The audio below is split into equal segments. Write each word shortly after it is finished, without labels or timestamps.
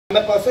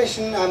By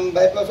profession,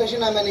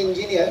 I'm an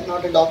engineer,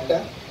 not a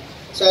doctor.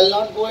 So I'll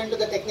not go into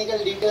the technical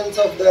details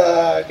of the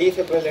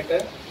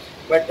defibrillator.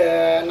 But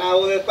now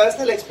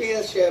personal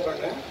experience share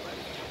பண்றேன்.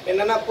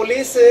 என்னன்னா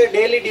police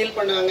daily deal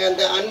பண்ணாங்க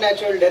அந்த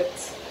unnatural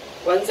deaths,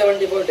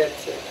 174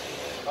 deaths.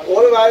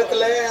 ஒரு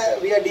வாரத்துல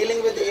we are dealing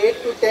with 8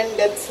 to 10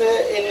 deaths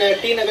in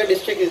T Nagar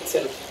district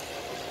itself.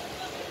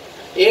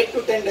 8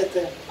 to 10 deaths.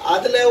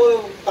 அதுல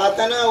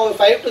பார்த்தானா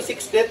 5 to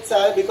 6 deaths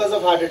are because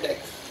of heart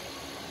attacks.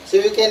 So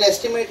you can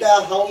estimate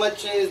how much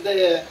is the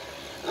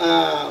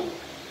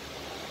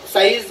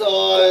size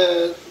or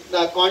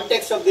the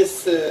context of this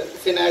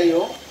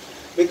scenario,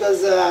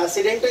 because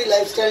sedentary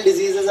lifestyle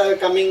diseases are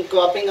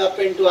cropping up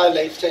into our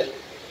lifestyle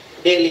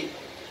daily.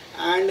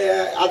 And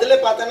adile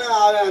pathana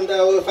and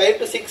 5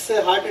 to 6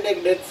 heart attack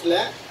deaths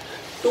la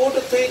 2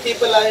 to 3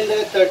 people are in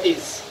their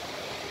 30s.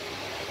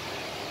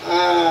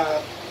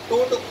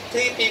 2 to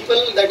 3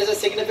 people, that is a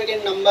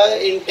significant number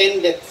in 10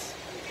 deaths.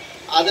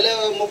 அதில்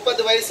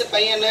 30 வயசு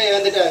பையன்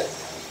இறந்துட்டார்.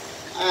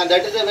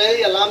 That is a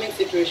very alarming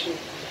situation.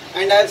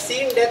 And I have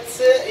seen deaths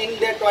in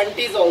their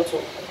 20s also.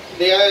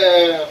 They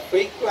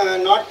are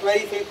not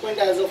very frequent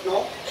as of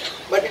now,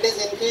 but it is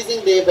increasing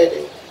day by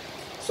day.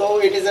 So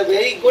it is a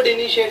very good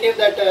initiative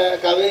that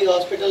Kaveri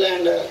Hospital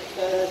and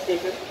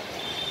taken.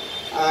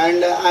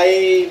 And I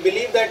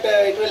believe that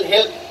it will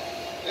help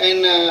in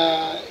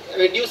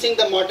reducing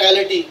the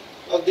mortality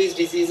of these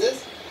diseases.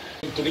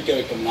 துடிக்க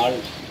வைக்கும் நாள்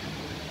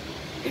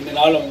இந்த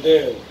நாள்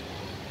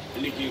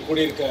இன்னைக்கு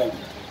கூடியிருக்க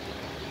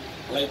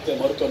அனைத்து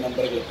மருத்துவ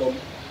நண்பர்களுக்கும்,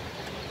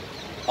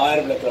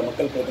 ஆயிரம் விளக்கிற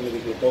மக்கள்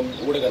பிரதிநிதிகளுக்கும்,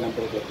 ஊடக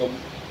நண்பர்களுக்கும்,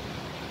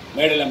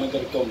 மேடையில்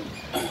அமர்ந்திருக்கும்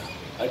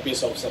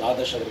ஐபிஎஸ் ஆஃபீஸர்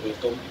ஆதர்ஷ்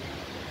அவர்களுக்கும்,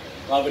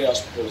 Kaveri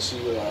hospital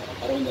CEO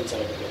Aravindan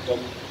sir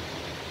அவர்களுக்கும்,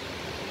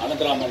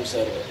 அனந்தராமன்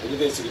சார்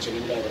இருதய சிகிச்சை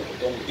நிபுணர்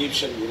அவர்களுக்கும்,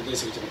 தீப்ஷன் இருதய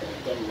சிகிச்சை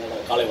நிபுணர்களுக்கும்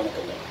என்னோட காலை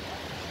வணக்கங்கள்.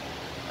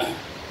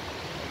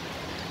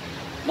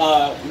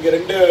 நான் இங்கே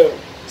 2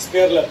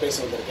 ஸ்பேரில் பேச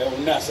வந்திருக்கேன்.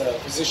 ஒன்று ஆஸ் அ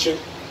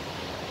ஃபிசிஷியன்,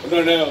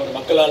 இன்னொன்று ஒரு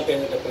மக்களால்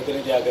தேர்ந்தெடுத்த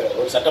பிரதிநிதியாக,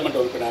 ஒரு சட்டமன்ற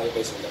உறுப்பினராக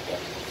பேச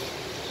வந்திருக்கேன்.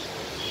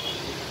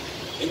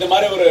 இந்த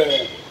மாதிரி ஒரு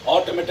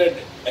ஆட்டோமேட்டட்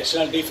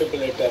எக்ஸ்டர்னல்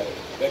டிஃபிபிரிலேட்டர்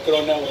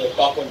வைக்கிறோன்னு ஒரு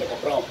டாக்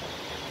வந்ததுக்கப்புறம்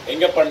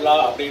எங்கே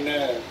பண்ணலாம் அப்படின்னு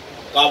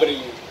காவிரி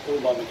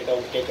குழுமாமி கிட்ட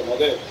கேட்கும்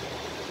போது,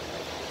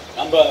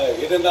 நம்ம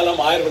எது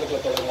இருந்தாலும் ஆயிரம்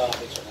விளக்கில் தொடங்கலாம்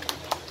அப்படின்னு சொன்னாங்க.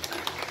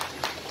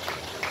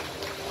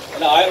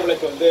 ஏன்னா ஆயிரம்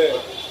விளக்கு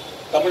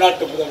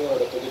தமிழ்நாட்டு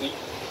முதல்வரோட தொகுதி,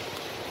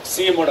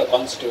 சிஎம்மோட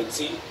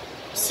கான்ஸ்டிடுவன்சி,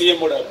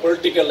 சிஎம்மோட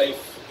பொலிட்டிக்கல்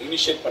லைஃப்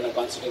இனிஷியேட் பண்ண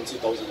கான்ஸ்டிடுவன்சி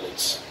 1000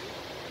 lights.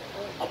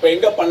 அப்போ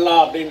எங்கே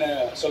பண்ணலாம் அப்படின்னு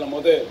சொல்லும்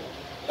போது,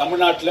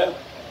 தமிழ்நாட்டில்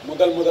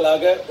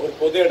முதலாக ஒரு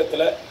பொது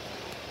இடத்துல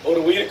ஒரு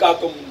உயிர்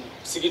காக்கும்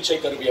சிகிச்சை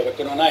கருவியை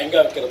வைக்கணும்னா எங்கே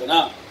வைக்கிறதுனா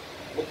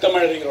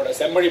முத்தமிழறிஞரோட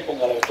செம்மொழி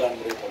பூங்கால வைக்கலாம்னு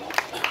முடிவு பண்ணோம்.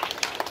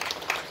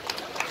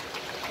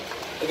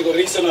 இதுக்கு ஒரு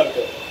ரீசனாக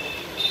இருக்கு.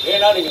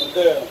 ஏன்னா நீங்கள்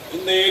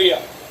இந்த ஏரியா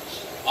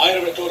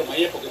ஆயிரம் விளக்கு ஒரு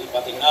மையப்பகுதி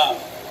பார்த்தீங்கன்னா,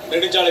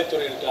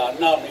 நெடுஞ்சாலைத்துறை இருக்கிற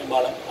அண்ணா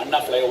மேம்பாலம், அண்ணா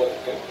ஃப்ளைஓவர்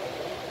இருக்கு,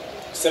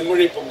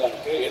 செம்மொழி பூங்கா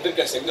இருக்கு,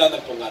 எதிர்க்க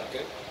செங்காந்தர் பூங்கா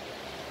இருக்கு,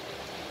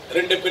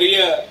 2 பெரிய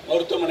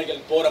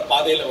மருத்துவமனைகள் போற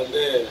பாதையில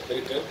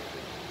இருக்கு.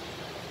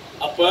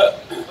 அப்ப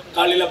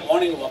காலையில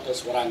மார்னிங்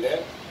வாக்கர்ஸ் வராங்க,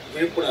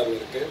 விழிப்புணர்வு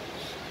இருக்கு.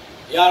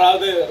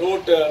 யாராவது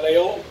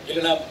ரோட்லயோ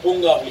இல்லைன்னா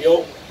பூங்காவிலையோ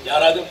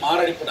யாராவது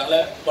மாரடைப்புனால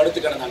படுத்து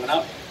கிடந்தாங்கன்னா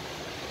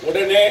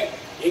உடனே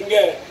எங்க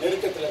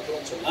நெருக்கத்தில்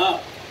இருக்கிறோம்னு சொன்னா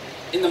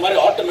இந்த மாதிரி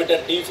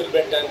ஆட்டோமேட்டட்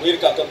டிஃபிபிரிலேட்டர்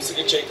உயிர் காக்கும்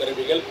சிகிச்சை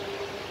கருவிகள்,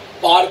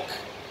 பார்க்,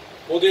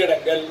 பொது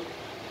இடங்கள்,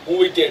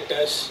 மூவி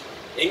தியேட்டர்ஸ்,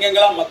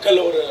 எங்கெங்கெல்லாம் மக்கள்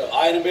ஒரு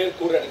 1000 பேர்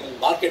கூடுற இடங்கள்,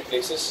 மார்க்கெட்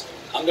பிளேசஸ்,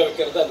 அங்கே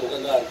வைக்கிறது அது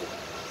உகந்ததாக இருக்குது.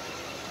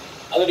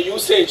 அதோட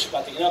யூசேஜ்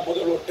பார்த்தீங்கன்னா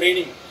முதல் ஒரு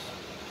ட்ரைனிங்.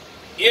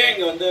 ஏன்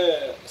இங்கே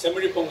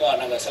செம்மொழி பூங்கா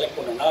நாங்கள் செலக்ட்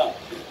பண்ணோம்னா,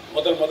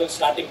 முதல்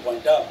ஸ்டார்டிங்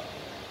பாயிண்ட்டாக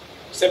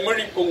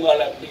செம்மொழி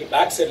பூங்காவில் நீங்கள்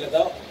பேக் சைடில்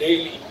தான்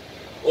டெய்லி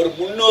ஒரு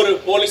 300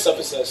 போலீஸ்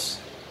ஆஃபீஸர்ஸ்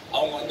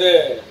அவங்க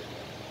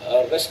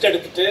ரெஸ்ட்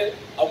எடுத்துட்டு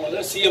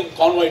அவங்க சிஎம்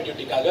கான்வாய்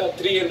டியூட்டிக்காக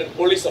 300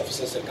 போலீஸ்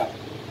ஆஃபீஸர்ஸ் இருக்காங்க.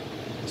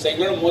 ஸோ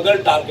எங்களோட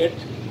முதல் டார்கெட்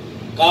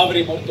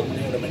காவிரி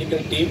மருத்துவமனையோட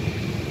மெடிக்கல் டீம்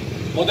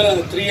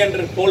அந்த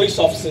 300 போலீஸ்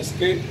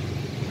ஆஃபீஸர்ஸ்க்கு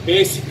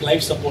பேசிக்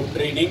லைஃப் சப்போர்ட்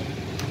ட்ரைனிங்,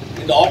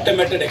 இந்த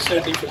ஆட்டோமேட்டட்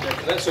எக்ஸ்டர்னல்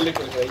டிஃபிபிரிலேட்டரை சொல்லிக்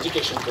கொடுக்குற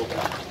education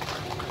programme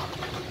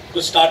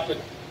to start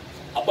with.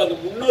 அப்போ அந்த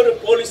 300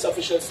 போலீஸ்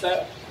ஆஃபீஸர்ஸை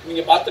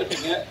நீங்கள்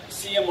பார்த்துருப்பீங்க,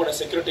 சிஎம்மோட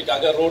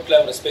செக்யூரிட்டிக்காக ரோட்டில்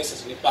ஒரு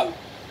ஸ்பேசஸ் நிற்பாங்க.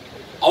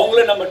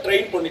 அவங்கள நம்ம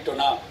ட்ரெயின்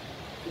பண்ணிட்டோம்னா,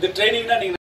 இந்த ட்ரைனிங்னா நீங்கள்